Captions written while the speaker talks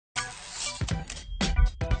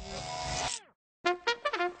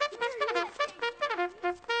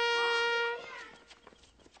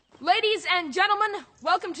Ladies and gentlemen,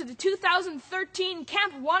 welcome to the 2013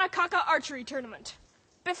 Camp Wanakaka Archery Tournament.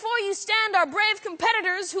 Before you stand our brave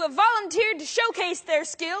competitors who have volunteered to showcase their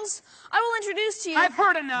skills, I will introduce to you... I've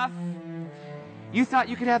heard enough. You thought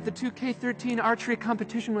you could have the 2K13 archery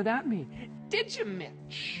competition without me, did you,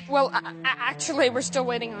 Mitch? Well, actually, we're still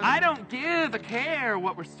waiting on... I don't give a care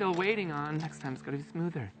what we're still waiting on. Next time it's going to be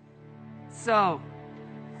smoother. So,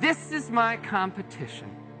 this is my competition.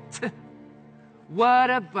 What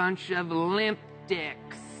a bunch of limp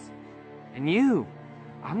dicks. And you,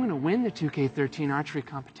 I'm going to win the 2K13 archery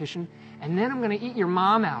competition, and then I'm going to eat your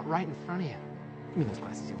mom out right in front of you. Give me those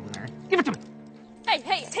glasses, you little nerd. Give it to me.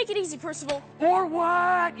 Hey, take it easy, Percival. Or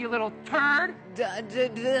what, you little turd?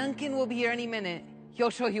 Duncan will be here any minute. He'll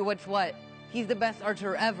show you what's what. He's the best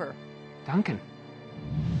archer ever. Duncan?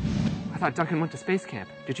 I thought Duncan went to space camp.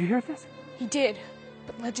 Did you hear of this? He did,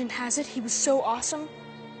 but legend has it he was so awesome,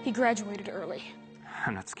 he graduated early.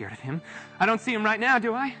 I'm not scared of him. I don't see him right now,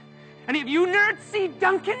 do I? Any of you nerds see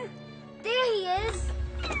Duncan? There he is.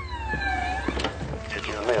 Did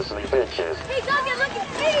you miss me, bitches? Hey, Duncan, look at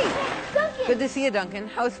me! Duncan! Good to see you, Duncan.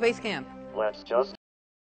 How was space camp? Let's just...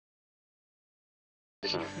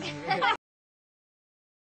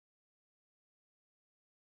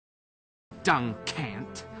 Duncan.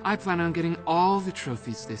 I plan on getting all the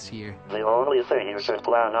trophies this year. The only thing you should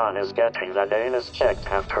plan on is getting that anus checked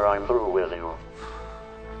after I'm through with you.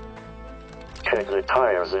 Kick the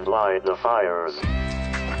tires and light the fires.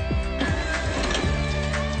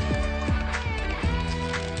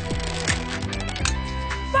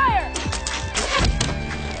 Fire!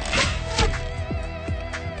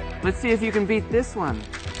 Let's see if you can beat this one.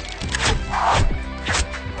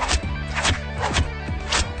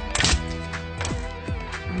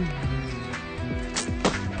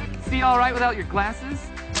 See all right without your glasses?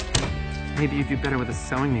 Maybe you do better with a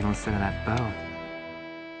sewing needle instead of that bow.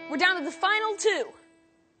 We're down to the final two.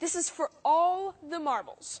 This is for all the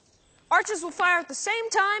marbles. Archers will fire at the same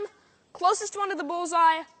time. Closest one to the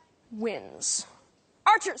bullseye wins.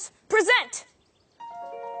 Archers, present!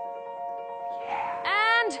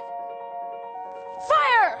 And...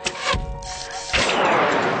 fire!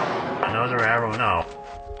 Another arrow now.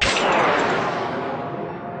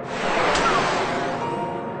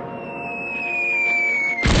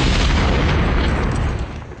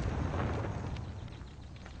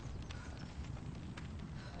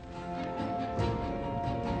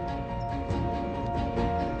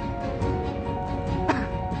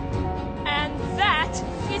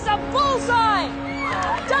 A bullseye!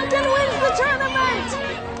 Duncan wins the tournament!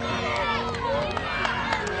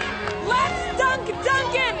 Let's dunk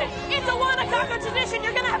Duncan! It's a Wanakaka tradition.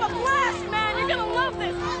 You're gonna have a blast, man. You're gonna love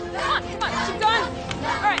this. Come on, keep going.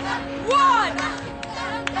 All right, 1,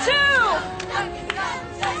 2,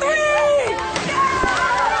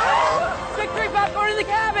 3! Victory popcorn in the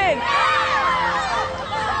cabin!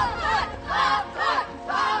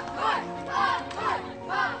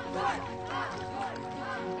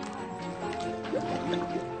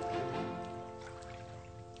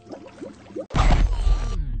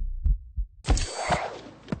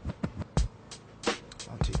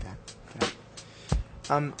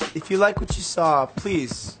 If you like what you saw,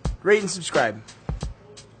 please rate and subscribe.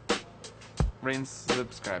 Rate and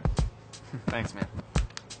subscribe. Thanks, man.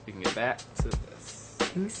 We can get back to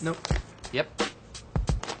this. Nope. Yep.